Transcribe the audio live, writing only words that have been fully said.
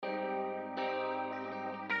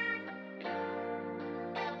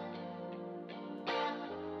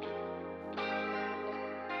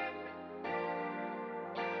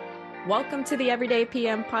Welcome to the Everyday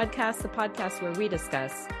PM podcast, the podcast where we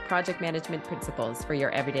discuss project management principles for your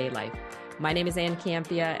everyday life. My name is Ann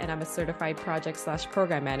Campia, and I'm a certified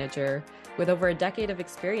project/program manager with over a decade of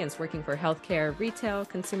experience working for healthcare, retail,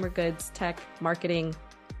 consumer goods, tech, marketing,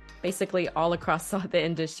 basically all across all the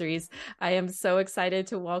industries. I am so excited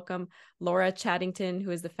to welcome Laura Chaddington,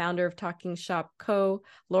 who is the founder of Talking Shop Co.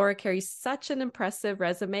 Laura carries such an impressive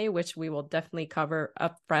resume, which we will definitely cover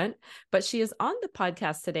up front, but she is on the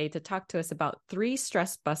podcast today to talk to us about 3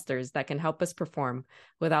 stress busters that can help us perform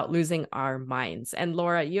without losing our minds. And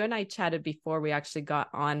Laura, you and I chatted before we actually got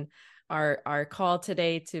on our call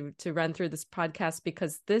today to run through this podcast,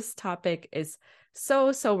 because this topic is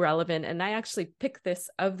so relevant. And I actually picked this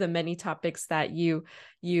of the many topics that you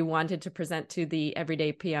wanted to present to the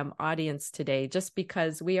Everyday PM audience today, just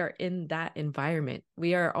because we are in that environment.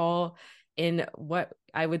 We are all in what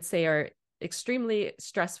I would say are extremely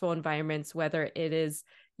stressful environments, whether it is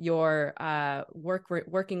your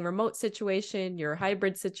working remote situation, your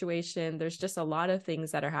hybrid situation. There's just a lot of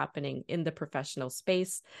things that are happening in the professional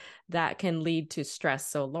space that can lead to stress.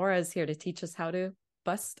 So Laura is here to teach us how to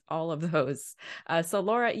bust all of those. So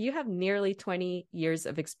Laura, you have nearly 20 years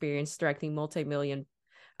of experience directing multi-million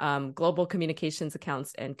global communications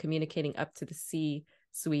accounts and communicating up to the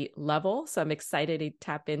C-suite level. So I'm excited to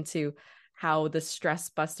tap into how the stress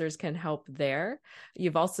busters can help there.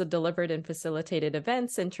 You've also delivered and facilitated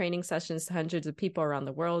events and training sessions to hundreds of people around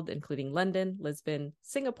the world, including London, Lisbon,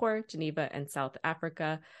 Singapore, Geneva, and South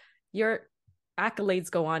Africa. Your accolades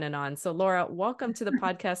go on and on. So Laura, welcome to the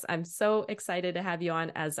podcast. I'm so excited to have you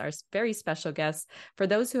on as our very special guest. For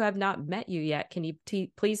those who have not met you yet, can you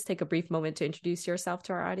please take a brief moment to introduce yourself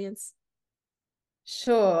to our audience?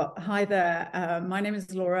 Sure. Hi there. My name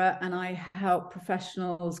is Laura, and I help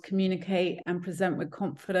professionals communicate and present with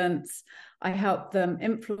confidence. I help them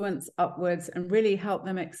influence upwards and really help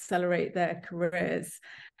them accelerate their careers.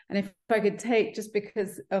 And if I could take, just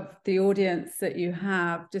because of the audience that you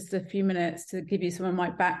have, just a few minutes to give you some of my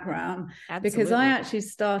background. Absolutely. Because I actually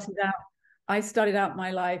started out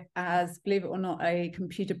my life as, believe it or not, a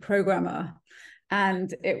computer programmer.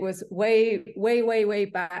 And it was way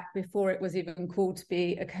back before it was even cool to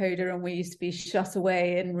be a coder, and we used to be shut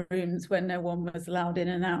away in rooms where no one was allowed in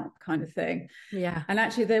and out, kind of thing. Yeah. And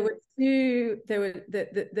actually, there were two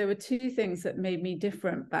things that made me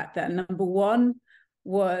different back then. Number one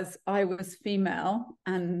was I was female,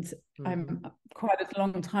 and I'm quite a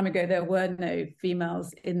long time ago, there were no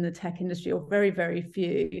females in the tech industry, or very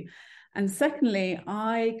few. And secondly,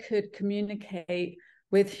 I could communicate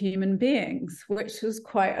with human beings, which was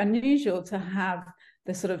quite unusual to have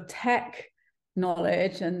the sort of tech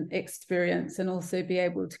knowledge and experience, and also be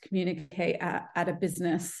able to communicate at a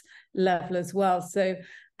business level as well. So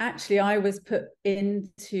actually, I was put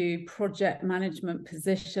into project management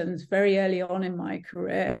positions very early on in my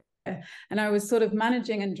career. And I was sort of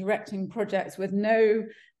managing and directing projects with no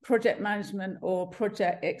project management or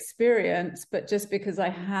project experience, but just because I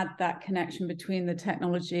had that connection between the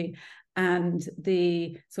technology and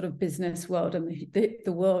the sort of business world and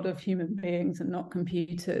the world of human beings and not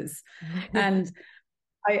computers. And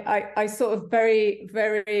I sort of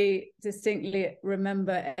very distinctly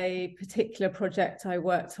remember a particular project I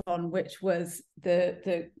worked on, which was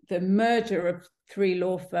the merger of 3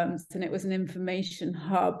 law firms, and it was an information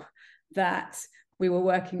hub that we were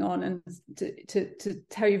working on. And to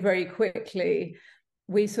tell you very quickly,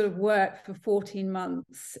 we sort of worked for 14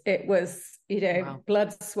 months. It was, Wow.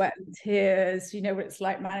 blood, sweat, and tears. You know what it's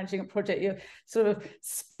like managing a project. You're sort of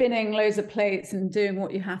spinning loads of plates and doing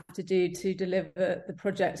what you have to do to deliver the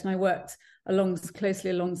project. And I worked closely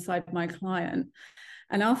alongside my client.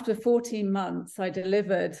 And after 14 months, I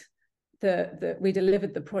delivered we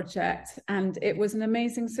delivered the project, and it was an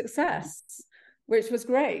amazing success, which was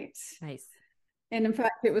great. Nice. And in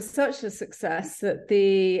fact, it was such a success that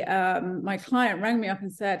my client rang me up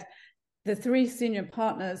and said, the 3 senior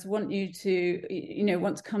partners want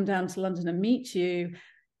to come down to London and meet you.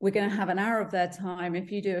 We're going to have an hour of their time.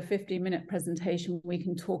 If you do a 15-minute presentation, we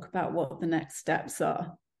can talk about what the next steps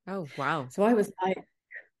are. Oh, wow. So I was like,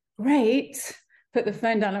 great, put the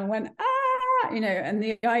phone down and went, and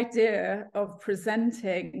the idea of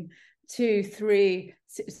presenting to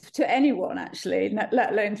anyone, actually,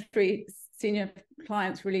 let alone 3 senior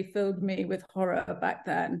clients, really filled me with horror back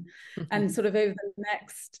then. And sort of over the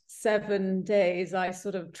next 7 days, I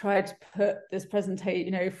sort of tried to put this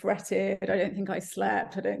presentation, fretted. I don't think I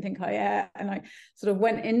slept. I don't think I ate. And I sort of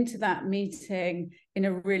went into that meeting in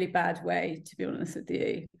a really bad way, to be honest with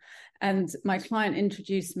you. And my client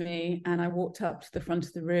introduced me, and I walked up to the front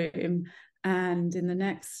of the room, And in the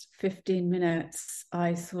next 15 minutes,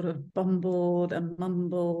 I sort of bumbled and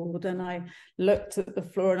mumbled, and I looked at the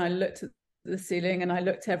floor and I looked at the ceiling and I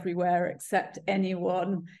looked everywhere except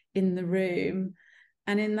anyone in the room.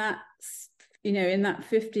 And in that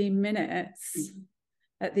 15 minutes,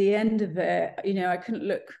 at the end of it, I couldn't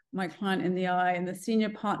look my client in the eye, and the senior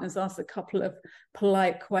partners asked a couple of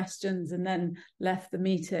polite questions and then left the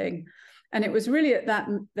meeting. And it was really at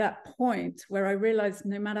that point where I realized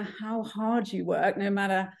no matter how hard you work, no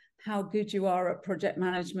matter how good you are at project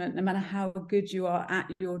management, no matter how good you are at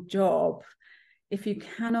your job, if you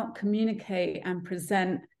cannot communicate and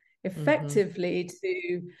present effectively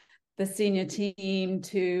to the senior team,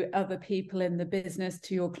 to other people in the business,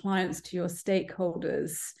 to your clients, to your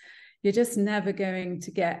stakeholders, you're just never going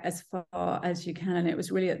to get as far as you can. And it was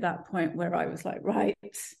really at that point where I was like, right,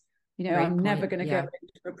 I'm never going to go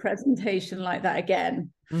into a presentation like that again.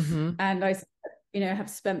 And I have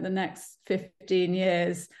spent the next 15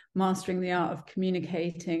 years mastering the art of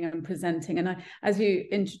communicating and presenting. And as you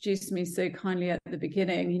introduced me so kindly at the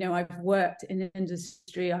beginning, I've worked in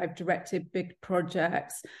industry, I've directed big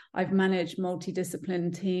projects, I've managed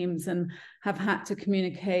multidiscipline teams, and have had to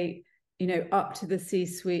communicate, up to the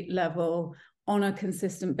C-suite level on a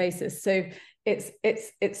consistent basis. So it's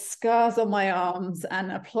scars on my arms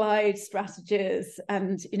and applied strategies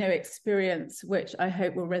and experience, which I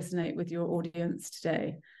hope will resonate with your audience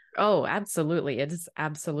today. Oh, absolutely. It is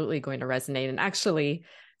absolutely going to resonate. And actually,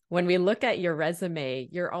 when we look at your resume,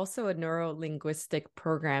 you're also a neuro-linguistic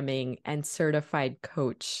programming and certified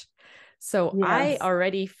coach. So yes. I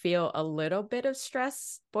already feel a little bit of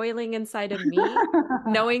stress boiling inside of me,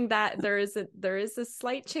 knowing that there is a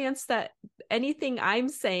slight chance that anything I'm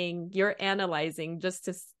saying, you're analyzing just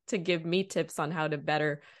to give me tips on how to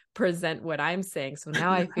better present what I'm saying. So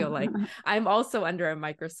now I feel like I'm also under a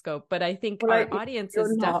microscope, but I think our audience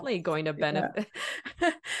is definitely going to benefit.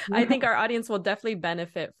 Yeah. I think our audience will definitely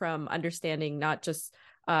benefit from understanding not just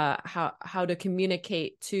how to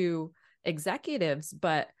communicate to executives,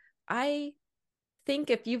 but I think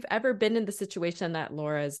if you've ever been in the situation that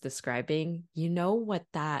Laura is describing, what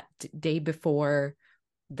that day before,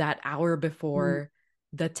 that hour before,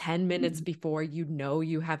 the 10 minutes before,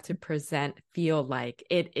 you have to present, feel like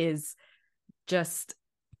it is just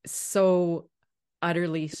so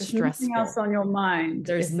utterly stressful. There's nothing else on your mind.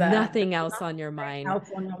 There's nothing else on your mind.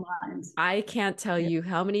 I can't tell you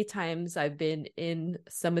how many times I've been in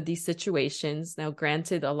some of these situations. Now,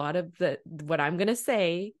 granted, a lot of what I'm going to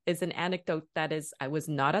say is an anecdote I was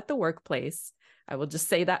not at the workplace. I will just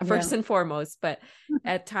say that first and foremost. But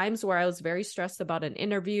at times where I was very stressed about an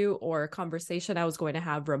interview or a conversation I was going to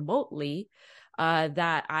have remotely,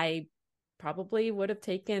 that I probably would have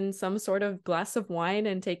taken some sort of glass of wine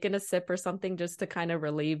and taken a sip or something just to kind of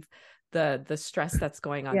relieve the stress that's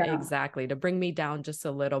going on. Exactly, to bring me down just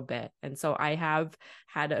a little bit. And so I have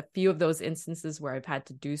had a few of those instances where I've had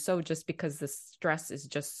to do so just because the stress is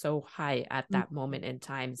just so high at that moment in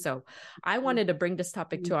time. So I wanted to bring this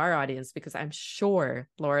topic to our audience because I'm sure,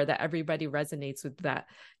 Laura, that everybody resonates with that,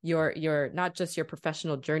 your not just your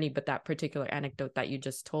professional journey, but that particular anecdote that you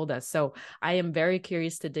just told us. So I am very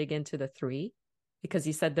curious to dig into the 3, because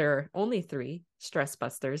you said there are only 3 stress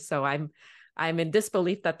busters. So I'm in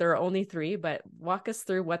disbelief that there are only 3, but walk us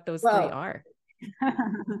through what those 3 are.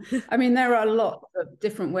 I mean, there are a lot of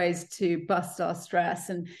different ways to bust our stress.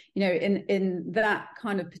 And, in that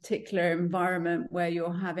kind of particular environment where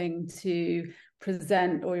you're having to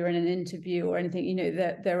present or you're in an interview or anything,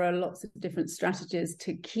 there are lots of different strategies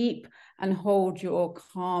to keep and hold your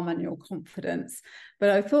calm and your confidence. But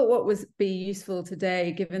I thought what would be useful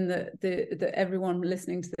today, given that everyone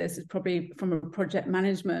listening to this is probably from a project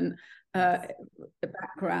management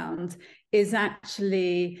background, is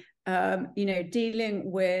actually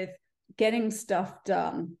dealing with getting stuff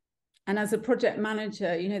done. And as a project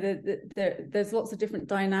manager, there's lots of different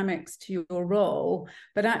dynamics to your role,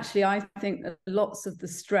 but actually I think that lots of the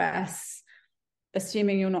stress,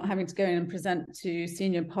 assuming you're not having to go in and present to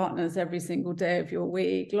senior partners every single day of your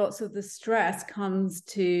week, lots of the stress comes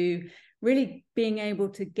to really being able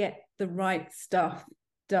to get the right stuff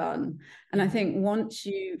done. And I think once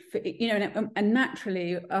and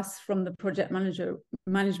naturally us from the project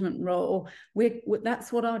management role,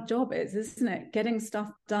 that's what our job is, isn't it? Getting stuff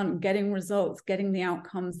done, getting results, getting the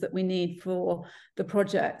outcomes that we need for the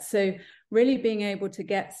project. So really being able to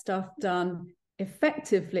get stuff done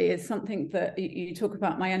effectively is something that you talk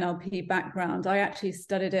about. My NLP background, I actually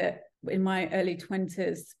studied it in my early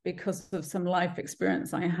 20s because of some life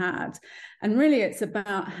experience I had. And really it's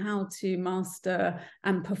about how to master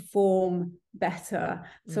and perform better.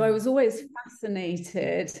 So I was always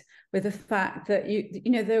fascinated with the fact that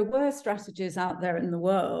there were strategies out there in the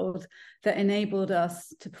world that enabled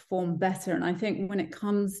us to perform better. And I think when it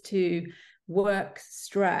comes to work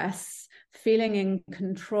stress, feeling in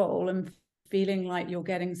control and feeling like you're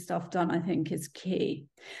getting stuff done, I think is key.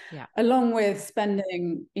 Yeah. Along with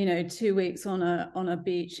spending, 2 weeks on a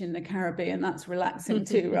beach in the Caribbean, that's relaxing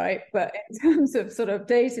too, right? But in terms of sort of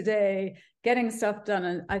day to day getting stuff done,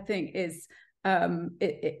 and I think is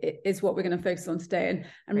it is what we're going to focus on today.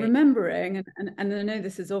 And right. Remembering, and I know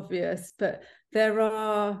this is obvious, but there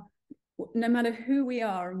are, no matter who we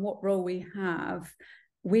are and what role we have,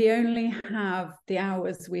 we only have the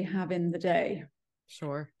hours we have in the day.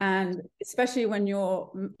 Sure. And especially when you're,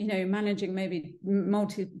 managing maybe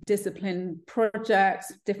multidiscipline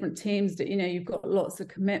projects, different teams that, you've got lots of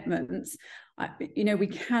commitments, we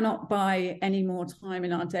cannot buy any more time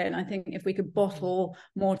in our day. And I think if we could bottle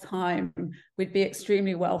more time, we'd be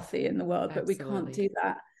extremely wealthy in the world, but we can't do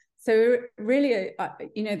that. So really,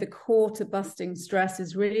 the core to busting stress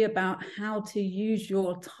is really about how to use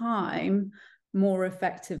your time more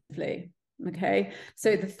effectively. Okay,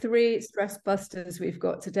 so the 3 stress busters we've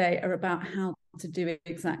got today are about how to do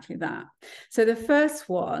exactly that. So the first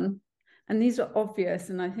one, and these are obvious,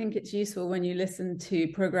 and I think it's useful when you listen to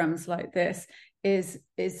programs like this, is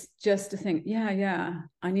just to think,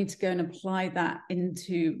 I need to go and apply that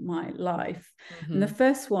into my life. Mm-hmm. And the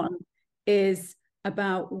first one is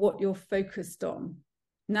about what you're focused on.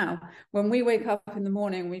 Now, when we wake up in the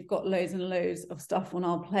morning, we've got loads and loads of stuff on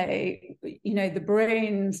our plate. The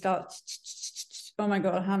brain starts, oh my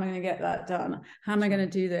God, how am I going to get that done? How am I going to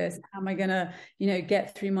do this? How am I going to,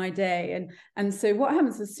 get through my day? And so what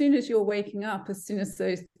happens as soon as you're waking up, as soon as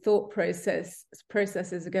those thought processes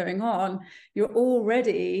are going on, you're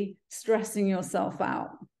already stressing yourself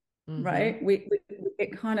out, mm-hmm. right?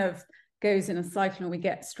 It kind of goes in a cycle and we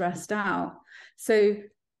get stressed out. So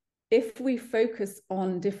if we focus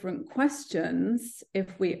on different questions,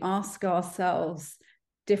 if we ask ourselves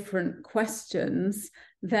different questions,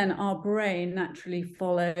 then our brain naturally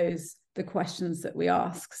follows the questions that we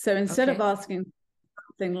ask. So instead of asking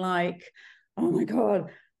something like, oh my God,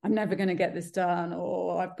 I'm never going to get this done,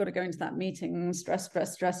 or I've got to go into that meeting, stress.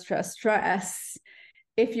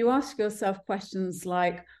 If you ask yourself questions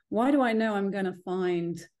like, why do I know I'm going to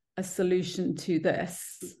find a solution to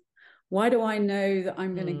this? Why do I know that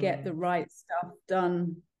I'm going to get the right stuff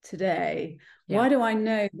done today? Yeah. Why do I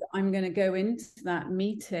know that I'm going to go into that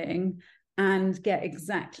meeting and get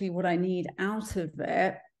exactly what I need out of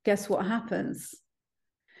it? Guess what happens?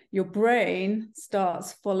 Your brain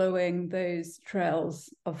starts following those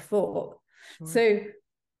trails of thought. Sure. So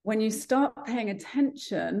when you start paying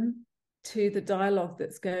attention to the dialogue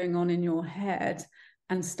that's going on in your head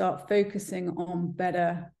and start focusing on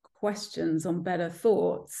better questions, on better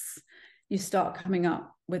thoughts, you start coming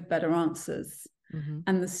up with better answers. Mm-hmm.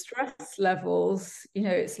 And the stress levels,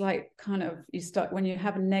 it's like kind of, you start, when you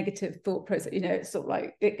have a negative thought process, it's sort of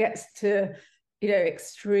like, it gets to,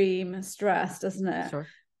 extreme stress, doesn't it? Sure.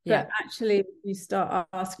 Yeah. But actually, you start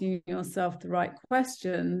asking yourself the right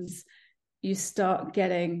questions, you start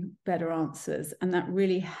getting better answers. And that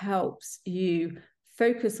really helps you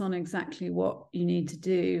focus on exactly what you need to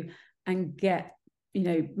do and get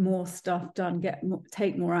more stuff done,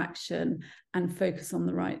 take more action and focus on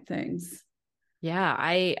the right things. Yeah,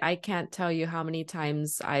 I can't tell you how many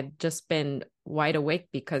times I've just been wide awake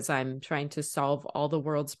because I'm trying to solve all the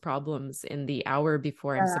world's problems in the hour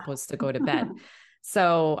before I'm supposed to go to bed.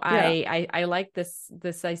 So I like this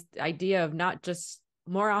idea of not just,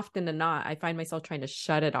 more often than not, I find myself trying to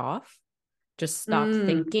shut it off, just stop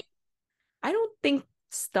thinking. I don't think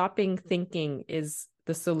stopping thinking is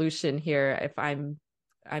the solution here if I'm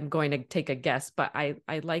going to take a guess, but I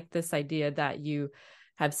like this idea that you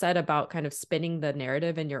have said about kind of spinning the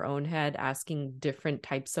narrative in your own head, asking different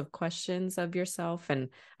types of questions of yourself. And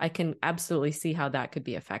I can absolutely see how that could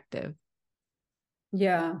be effective.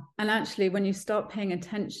 Yeah. And actually, when you start paying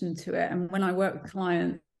attention to it, and when I work with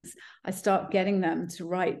clients, I start getting them to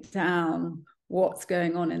write down what's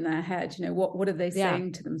going on in their head. What are they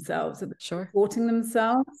saying to themselves? Are they supporting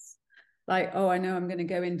themselves? Like, oh, I know I'm going to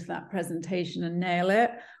go into that presentation and nail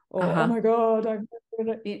it. Or, oh my God,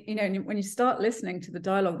 when you start listening to the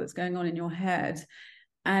dialogue that's going on in your head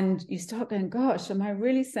and you start going, gosh, am I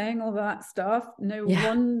really saying all that stuff? No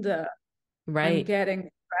wonder I'm getting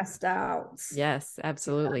stressed out. Yes,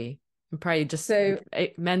 absolutely. And probably just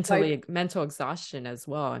mental exhaustion as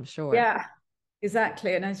well, I'm sure. Yeah.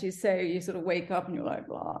 Exactly. And as you say, you sort of wake up and you're like,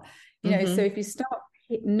 blah, you know, so if you start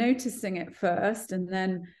noticing it first and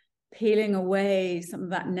then peeling away some of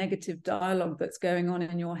that negative dialogue that's going on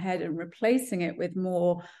in your head and replacing it with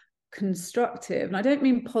more constructive. And I don't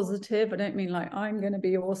mean positive. I don't mean like, I'm going to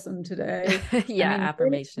be awesome today. Yeah, I mean,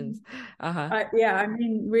 affirmations. I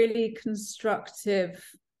mean, really constructive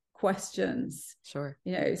questions. Sure.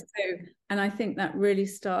 You know, so, and I think that really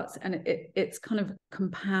starts, and it's kind of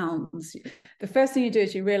compounds. The first thing you do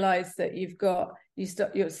is you realize that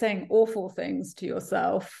you're saying awful things to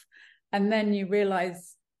yourself, and then you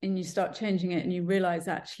realize, and you start changing it, and you realize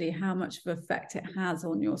actually how much of effect it has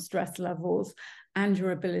on your stress levels and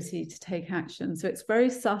your ability to take action. So it's very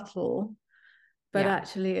subtle, but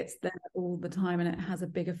actually it's there all the time, and it has a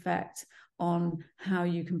big effect on how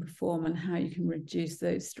you can perform and how you can reduce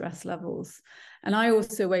those stress levels. And I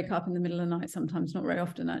also wake up in the middle of the night sometimes, not very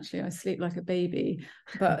often actually. I sleep like a baby,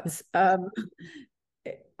 but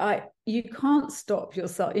you can't stop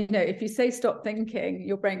yourself. You know, if you say stop thinking,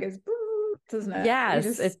 your brain goes, doesn't it?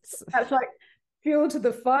 Yes, that's like fuel to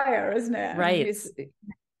the fire, isn't it? Right. I mean,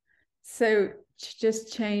 so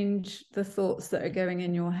just change the thoughts that are going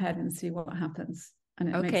in your head and see what happens. And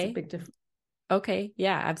it makes a big difference. Okay.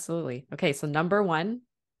 Yeah, absolutely. Okay. So number one.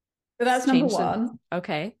 So that's number one.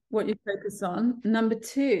 Okay. What you focus on. Number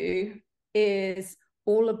two is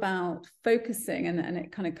all about focusing, and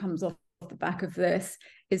it kind of comes off the back of this,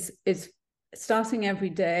 is starting every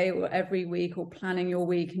day or every week, or planning your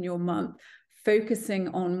week and your month, focusing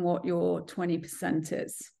on what your 20%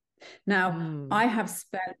 is. Now, I have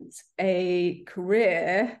spent a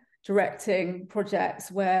career directing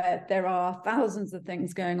projects where there are thousands of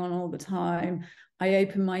things going on all the time. I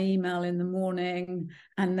open my email in the morning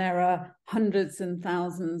and there are hundreds and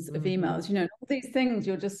thousands of emails, you know, all these things,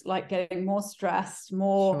 you're just like getting more stressed,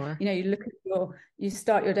 more, you know, you look at you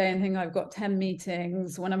start your day and think, I've got 10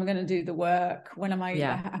 meetings, when am I going to do the work? When am I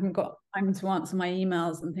haven't got time to answer my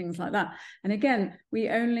emails and things like that. And again, we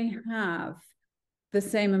only have the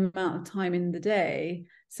same amount of time in the day.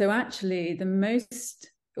 So actually the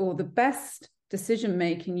best decision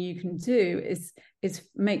making you can do is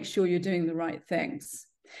make sure you're doing the right things.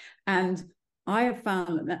 And I have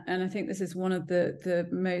found that, and I think this is one of the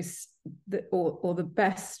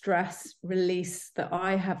best stress release that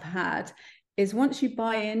I have had, is once you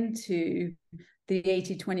buy into the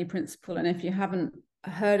 80-20 principle, and if you haven't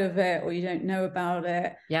heard of it, or you don't know about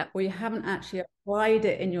it, or you haven't actually applied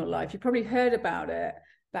it in your life, you probably heard about it,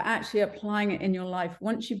 but actually applying it in your life,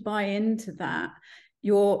 once you buy into that,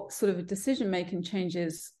 your sort of decision making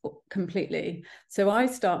changes completely. So I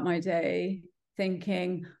start my day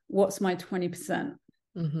thinking, what's my 20%?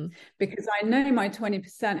 Because I know my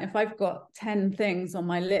 20%, if I've got 10 things on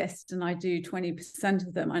my list and I do 20%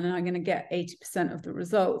 of them, and I'm going to get 80% of the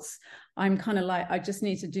results, I'm kind of like, I just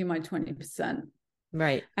need to do my 20%.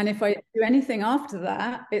 Right. And if I do anything after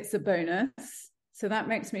that, it's a bonus. So that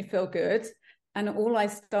makes me feel good. And all I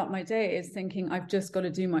start my day is thinking, I've just got to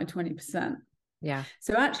do my 20%. Yeah.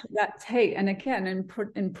 So actually and again,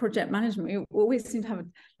 in project management, we always seem to have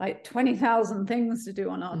like 20,000 things to do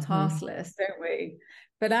on our task list, don't we?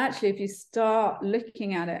 But actually, if you start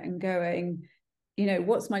looking at it and going, you know,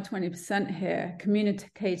 what's my 20% here?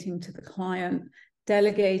 Communicating to the client,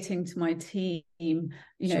 delegating to my team, you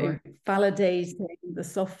know, validating the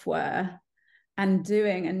software, and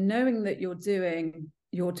knowing that you're doing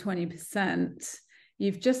your 20%,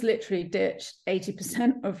 you've just literally ditched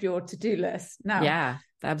 80% of your to-do list. Now, yeah,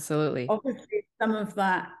 absolutely. Obviously, some of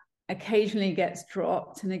that occasionally gets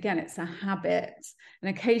dropped. And again, it's a habit. And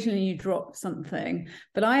occasionally you drop something.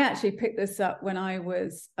 But I actually picked this up when I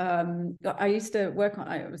was, I used to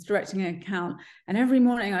I was directing an account. And every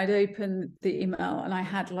morning I'd open the email and I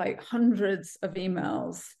had like hundreds of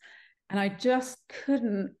emails. And I just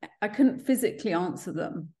couldn't physically answer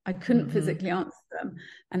them.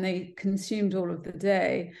 And they consumed all of the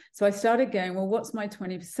day. So I started going, well, what's my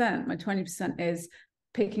 20%? My 20% is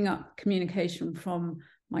picking up communication from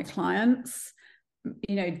my clients,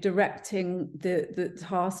 you know, directing the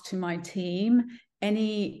task to my team,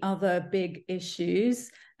 any other big issues,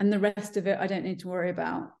 and the rest of it I don't need to worry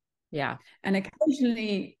about. Yeah. And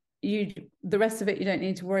occasionally the rest of it you don't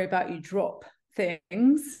need to worry about, you drop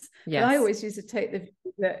things. But I always used to take the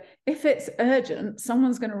view that if it's urgent,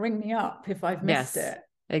 someone's going to ring me up if I've missed it.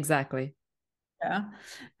 Exactly. Yeah.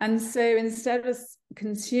 And so instead of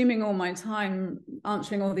consuming all my time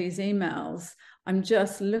answering all these emails, I'm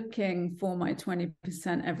just looking for my 20%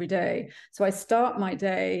 every day. So I start my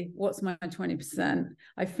day, what's my 20%?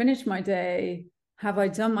 I finish my day, have I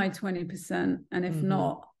done my 20%? And if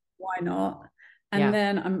not, why not? And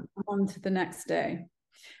then I'm on to the next day.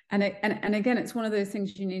 And again, it's one of those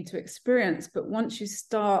things you need to experience. But once you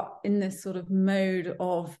start in this sort of mode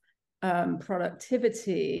of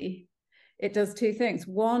productivity, it does two things.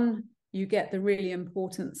 One, you get the really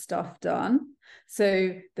important stuff done.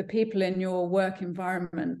 So the people in your work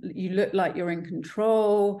environment, you look like you're in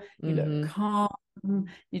control, you look calm,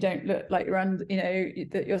 you don't look like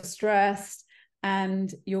that you're stressed,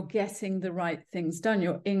 and you're getting the right things done.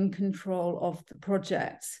 You're in control of the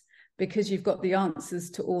project because you've got the answers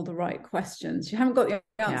to all the right questions. You haven't got the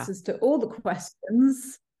answers to all the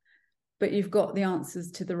questions, but you've got the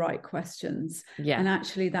answers to the right questions. Yeah. And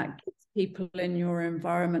actually that gives people in your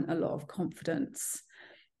environment a lot of confidence.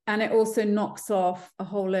 And it also knocks off a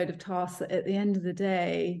whole load of tasks that at the end of the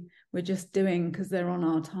day, we're just doing because they're on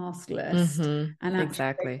our task list. And actually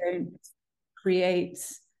exactly. they don't create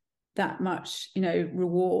that much,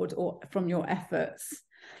 reward or from your efforts.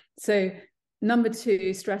 So number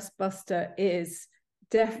 2, stress buster is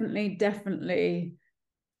definitely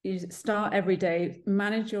you start every day,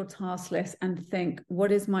 manage your task list and think,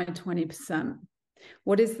 what is my 20%?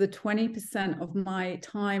 What is the 20% of my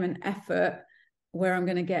time and effort where I'm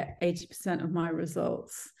going to get 80% of my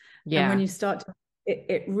results? And when you start to,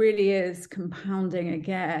 it really is compounding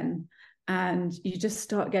again, and you just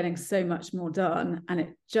start getting so much more done, and it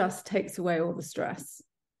just takes away all the stress.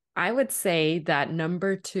 I would say that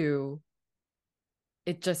number 2,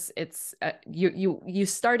 you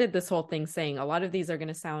started this whole thing saying a lot of these are going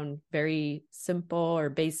to sound very simple or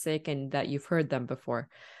basic and that you've heard them before.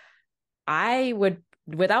 I would,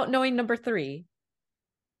 without knowing number 3,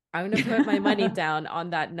 I'm going to put my money down on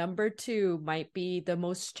that number 2 might be the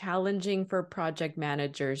most challenging for project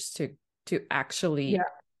managers to actually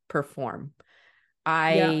perform.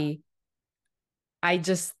 I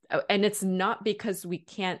just, and it's not because we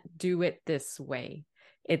can't do it this way.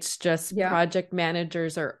 It's just project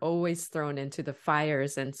managers are always thrown into the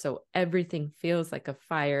fires. And so everything feels like a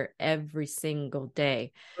fire every single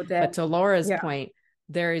day. But to Laura's point,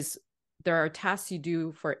 there are tasks you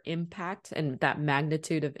do for impact and that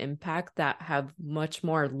magnitude of impact that have much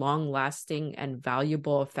more long lasting and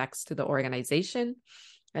valuable effects to the organization.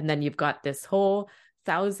 And then you've got this whole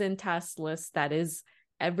 1,000 task list that is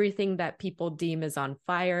everything that people deem is on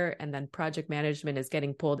fire. And then project management is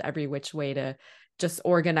getting pulled every which way to just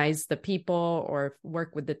organize the people or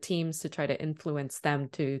work with the teams to try to influence them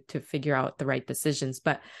to figure out the right decisions.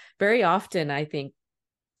 But very often, I think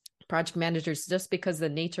project managers, just because of the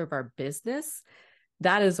nature of our business,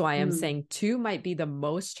 that is why I'm saying 2 might be the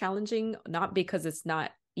most challenging, not because it's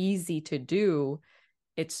not easy to do.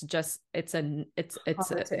 It's just, it's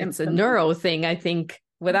a neuro thing. I think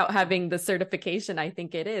without having the certification, I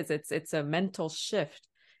think it is. It's a mental shift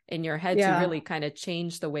in your head to really kind of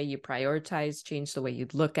change the way you prioritize, change the way you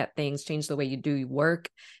look at things, change the way you do work,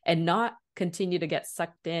 and not continue to get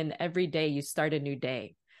sucked in. Every day you start a new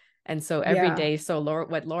day. And so every day,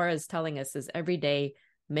 what Laura is telling us is every day,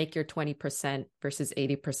 make your 20% versus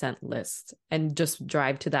 80% list and just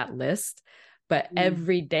drive to that list. But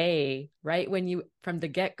every day, from the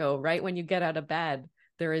get-go, right when you get out of bed,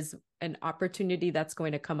 there is an opportunity that's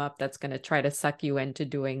going to come up that's going to try to suck you into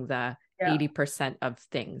doing the 80% of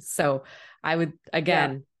things. So I would,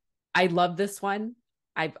 again, I love this one.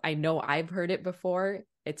 I know I've heard it before.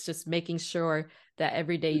 It's just making sure that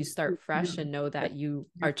every day you start fresh and know that you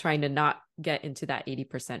are trying to not get into that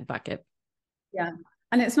 80% bucket. Yeah.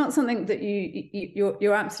 And it's not something that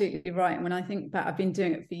you're absolutely right. And when I think back, I've been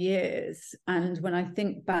doing it for years. And when I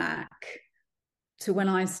think back to when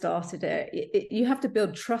I started it, you have to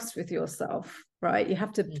build trust with yourself, right? You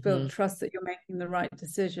have to build trust that you're making the right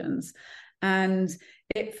decisions. And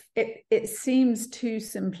it seems too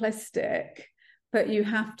simplistic, but you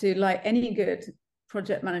have to, like any good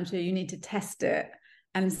project manager, you need to test it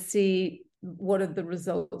and see what are the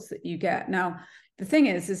results that you get. Now, the thing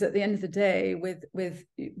is at the end of the day, with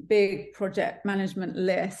big project management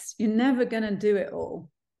lists, you're never going to do it all.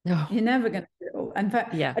 No. You're never going to do it all. In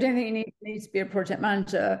fact, I don't think you need to be a project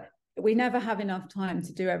manager. We never have enough time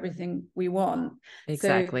to do everything we want.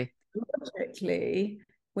 Exactly. So logically,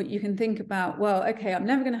 what you can think about, well, okay, I'm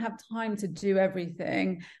never going to have time to do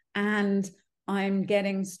everything, and I'm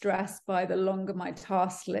getting stressed by the longer my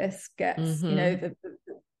task list gets.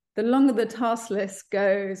 The longer the task list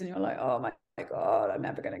goes, and you're like, oh my God, I'm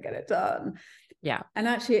never going to get it done. Yeah. And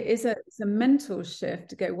actually it's a mental shift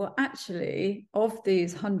to go, well, actually, of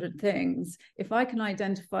these 100 things, if I can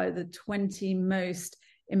identify the 20 most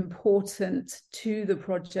important to the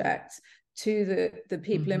project, to the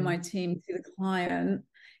people in my team, to the client,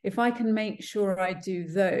 if I can make sure I do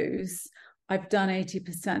those, I've done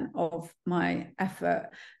 80% of my effort.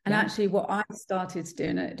 And actually what I started to do,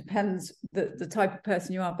 and it depends the type of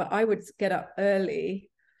person you are, but I would get up early.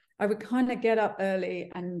 I would kind of get up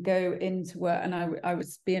early and go into work, and I would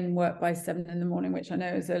be in work by 7 a.m, which I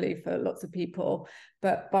know is early for lots of people.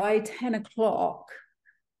 But by 10 o'clock,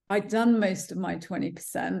 I'd done most of my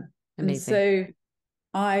 20%. Amazing. And so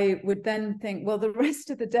I would then think, well, the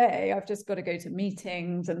rest of the day, I've just got to go to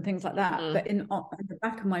meetings and things like that. But in the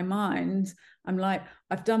back of my mind, I'm like,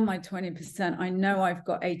 I've done my 20%. I know I've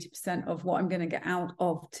got 80% of what I'm going to get out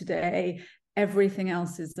of today. Everything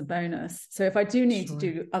else is the bonus. So if I do need to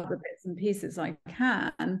do other bits and pieces, I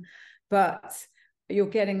can, but you're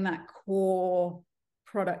getting that core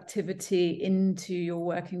productivity into your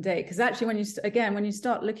working day. Because actually, when you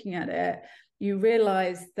start looking at it, you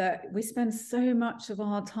realize that we spend so much of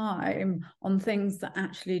our time on things that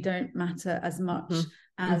actually don't matter as much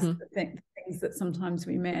as the things that sometimes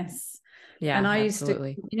we miss. Yeah, and I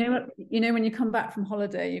absolutely. used to, when you come back from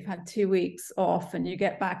holiday, you've had 2 weeks off, and you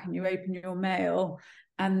get back and you open your mail,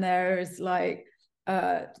 and there's like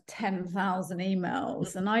 10,000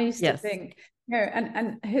 emails. And I used to think,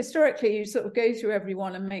 and historically, you sort of go through every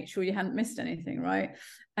one and make sure you hadn't missed anything, right?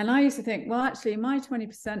 And I used to think, well, actually, my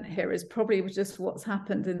 20% here is probably just what's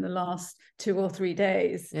happened in the last 2 or 3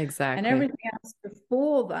 days. Exactly. And everything else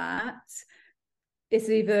before that, it's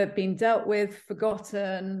either been dealt with,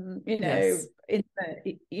 forgotten, so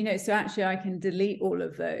actually I can delete all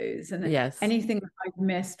of those, and anything that I've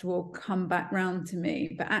missed will come back round to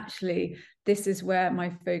me. But actually, this is where my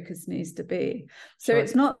focus needs to be. So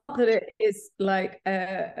it's not that it is like,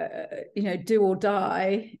 do or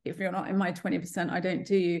die. If you're not in my 20%, I don't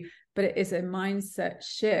do you. But it is a mindset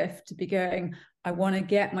shift to be going, I want to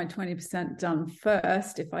get my 20% done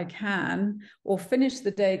first if I can, or finish the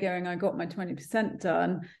day going, I got my 20%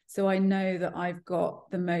 done, so I know that I've got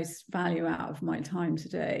the most value out of my time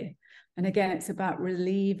today. And again, it's about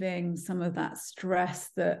relieving some of that stress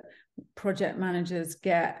that project managers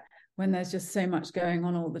get when there's just so much going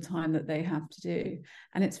on all the time that they have to do.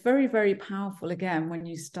 And it's very, very powerful. Again, when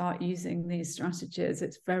you start using these strategies,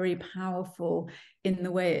 it's very powerful in the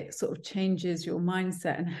way it sort of changes your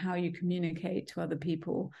mindset and how you communicate to other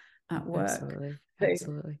people at work. Absolutely. So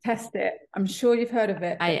Absolutely. Test it. I'm sure you've heard of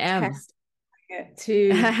it. I am. Test it to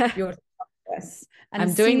your process. And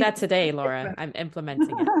I'm doing that today, Laura. I'm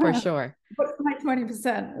implementing it for sure. What's my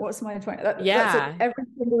 20%? What's my 20%? Yeah. That's every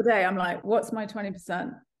single day. I'm like, what's my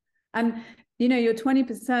 20%? And, your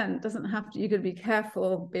 20% doesn't have to, you've got to be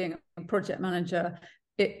careful being a project manager.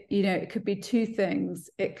 It could be 2 things.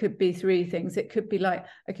 It could be 3 things. It could be like,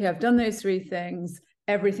 okay, I've done those 3 things.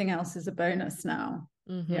 Everything else is a bonus now.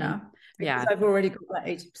 Because I've already got that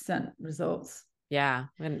 80% results. Yeah.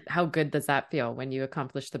 And how good does that feel when you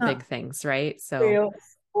accomplish the big things, right? So feels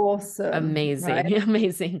awesome. Amazing. Right?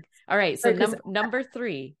 Amazing. All right. So number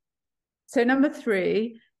 3. So number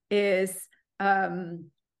 3 is, again,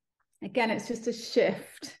 it's just a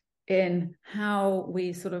shift in how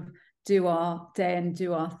we sort of do our day and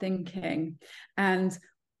do our thinking. And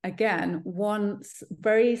again, one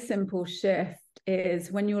very simple shift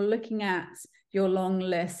is when you're looking at your long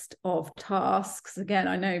list of tasks. Again,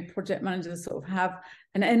 I know project managers sort of have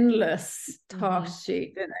an endless task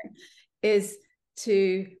sheet, don't they? Is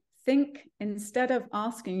to think, instead of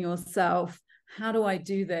asking yourself, how do I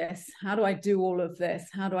do this? How do I do all of this?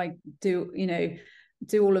 How do I do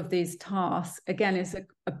all of these tasks? Again, it's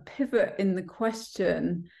a pivot in the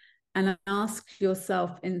question, and ask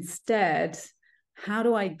yourself instead, how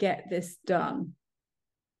do I get this done?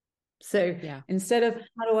 So instead of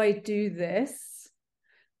how do I do this,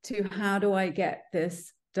 to how do I get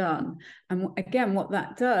this done? And again, what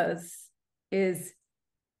that does is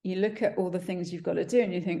you look at all the things you've got to do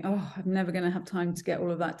and you think, oh, I'm never going to have time to get all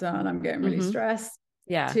of that done. I'm getting really stressed.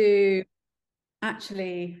 To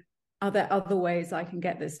actually, are there other ways I can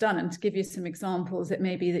get this done? And to give you some examples, it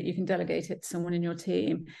may be that you can delegate it to someone in your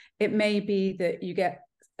team. It may be that you get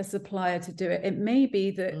a supplier to do it. It may be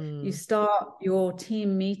that you start your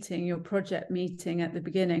team meeting, your project meeting at the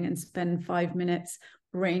beginning, and spend 5 minutes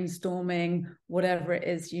brainstorming whatever it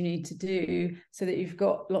is you need to do, so that you've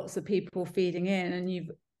got lots of people feeding in, and you've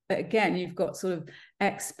got sort of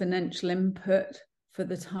exponential input for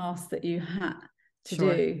the task that you had to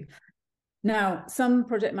do. Now, some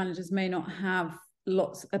project managers may not have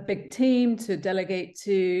a big team to delegate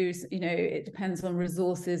to. It depends on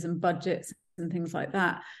resources and budgets and things like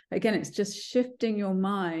that. But again, it's just shifting your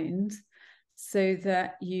mind so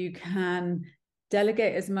that you can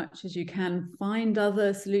delegate as much as you can, find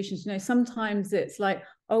other solutions. Sometimes it's like,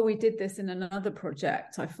 oh, we did this in another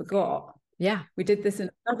project, I forgot. We did this in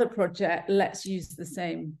another project, let's use the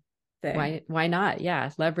same thing. Why not? Yeah.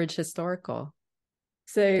 Leverage historical.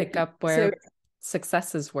 So Pick up where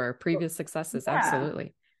successes were, previous successes. Yeah.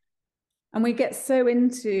 Absolutely. And we get so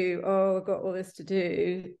into, oh, I've got all this to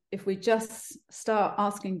do. If we just start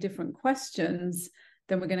asking different questions,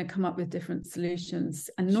 then we're going to come up with different solutions.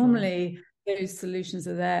 And normally those solutions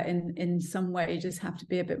are there in some way. You just have to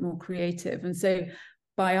be a bit more creative. And so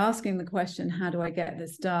by asking the question, how do I get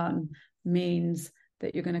this done, means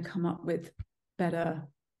that you're going to come up with better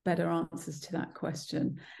answers to that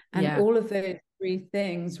question. And all of those three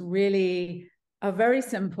things really are very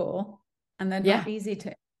simple, and they're not easy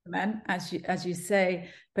to implement, as you say.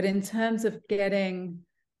 But in terms of getting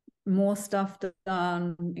more stuff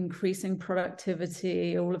done, increasing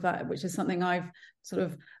productivity, all of that, which is something I've sort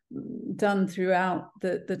of done throughout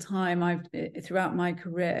the time throughout my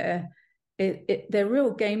career, they're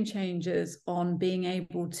real game changers on being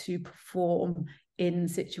able to perform in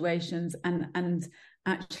situations and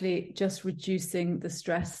actually just reducing the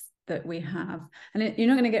stress that we have. And you're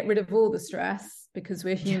not going to get rid of all the stress, because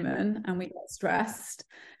we're human and we get stressed,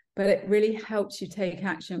 but it really helps you take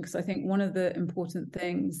action. Because I think one of the important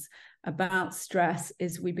things about stress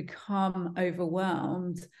is we become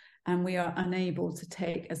overwhelmed and we are unable to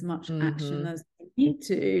take as much action as we need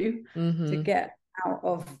to get out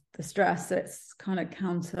of the stress. So it's kind of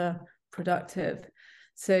counterproductive.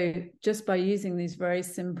 So just by using these very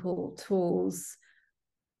simple tools,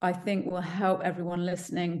 I think will help everyone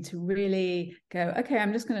listening to really go, okay,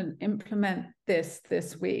 I'm just going to implement this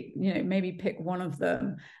week, maybe pick one of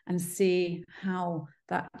them and see how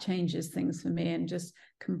that changes things for me, and just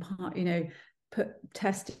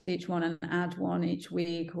test each one and add one each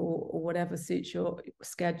week or whatever suits your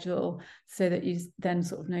schedule, so that you then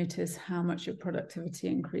sort of notice how much your productivity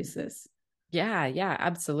increases. Yeah,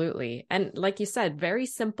 absolutely. And like you said, very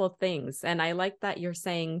simple things. And I like that you're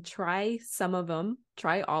saying, try some of them,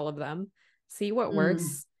 try all of them, see what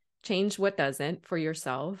works, change what doesn't for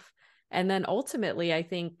yourself. And then ultimately, I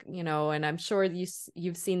think, and I'm sure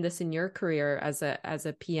you've seen this in your career as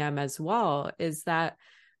a PM as well, is that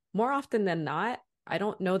more often than not, I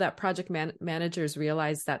don't know that project managers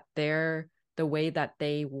realize that the way that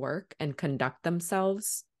they work and conduct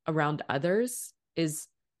themselves around others is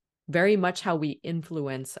very much how we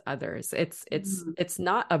influence others. It's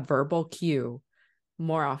not a verbal cue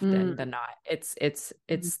more often than not. It's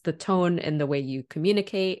the tone and the way you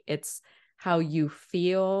communicate. It's how you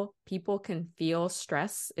feel. People can feel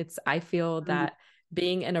stress. I feel that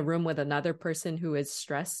being in a room with another person who is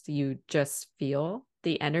stressed, you just feel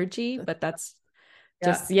the energy, but that's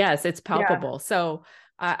just, yes, it's palpable. So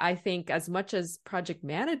I think as much as project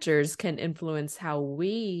managers can influence how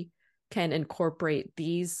we can incorporate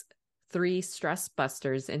these 3 stress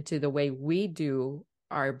busters into the way we do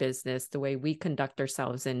our business, the way we conduct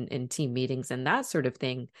ourselves in team meetings and that sort of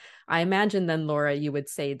thing, I imagine then, Laura, you would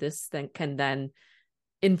say this then can then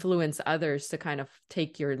influence others to kind of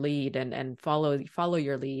take your lead and follow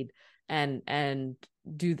your lead and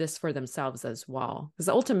do this for themselves as well. Because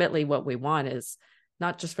ultimately what we want is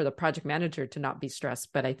not just for the project manager to not be stressed,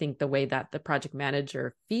 but I think the way that the project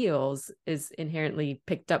manager feels is inherently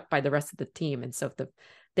picked up by the rest of the team. And so if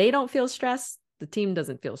they don't feel stressed, the team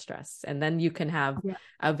doesn't feel stressed. And then you can have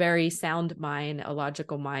a very sound mind, a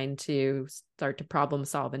logical mind to start to problem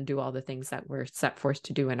solve and do all the things that we're set forth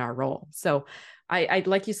to do in our role. So I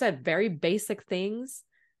like you said, very basic things.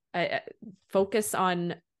 Focus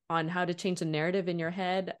on how to change the narrative in your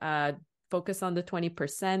head. Focus on the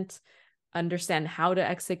 20%. Understand how to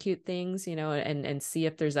execute things, and see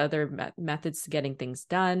if there's other methods to getting things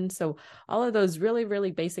done. So all of those really,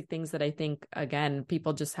 really basic things that I think, again,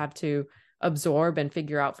 people just have to absorb and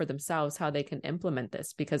figure out for themselves how they can implement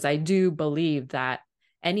this, because I do believe that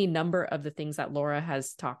any number of the things that Laura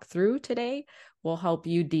has talked through today will help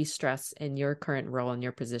you de-stress in your current role, in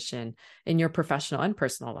your position, in your professional and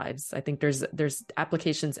personal lives. I think there's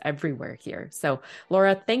applications everywhere here. So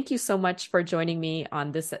Laura, thank you so much for joining me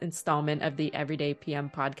on this installment of the Everyday PM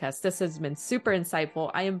podcast. This has been super insightful.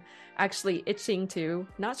 I am actually itching to,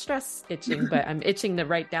 not stress itching, but I'm itching to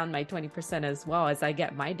write down my 20% as well as I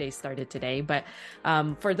get my day started today. But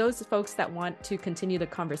for those folks that want to continue the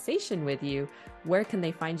conversation with you, where can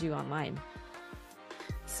they find you online?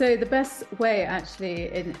 So the best way actually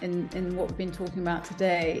in what we've been talking about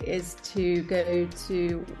today is to go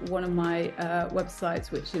to one of my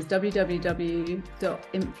websites, which is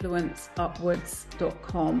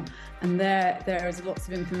www.influenceupwards.com. And there is lots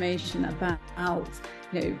of information about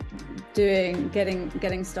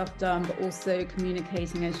getting stuff done, but also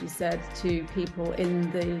communicating, as you said, to people in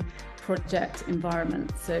the project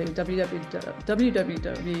environment. So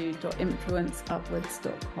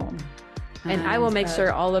www.influenceupwards.com. And I will make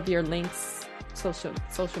sure all of your links, social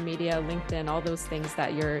media, LinkedIn, all those things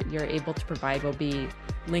that you're able to provide will be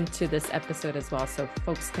linked to this episode as well, so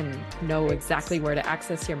folks can know exactly where to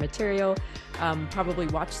access your material. Probably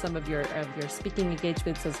watch some of your speaking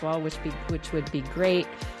engagements as well, which would be great,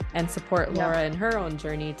 and support Laura in her own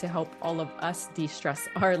journey to help all of us de-stress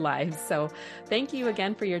our lives. So thank you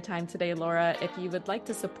again for your time today, Laura. If you would like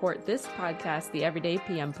to support this podcast, the Everyday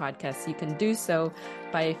PM podcast, you can do so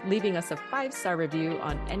by leaving us a 5-star review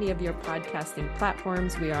on any of your podcasting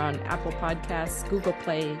platforms. We are on Apple Podcasts, Google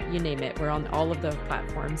Play, you name it. We're on all of the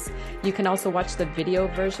platforms. You can also watch the video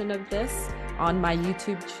version of this on my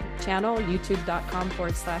YouTube channel,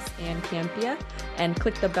 youtube.com/AnnCampia, and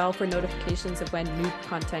click the bell for notifications of when new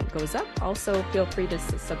content goes up. Also, feel free to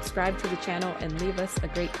subscribe to the channel and leave us a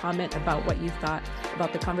great comment about what you thought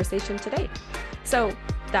about the conversation today. So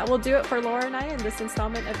that will do it for Laura and I in this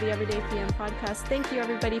installment of the Everyday PM podcast. Thank you,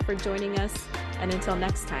 everybody, for joining us. And until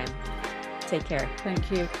next time, take care.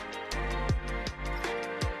 Thank you.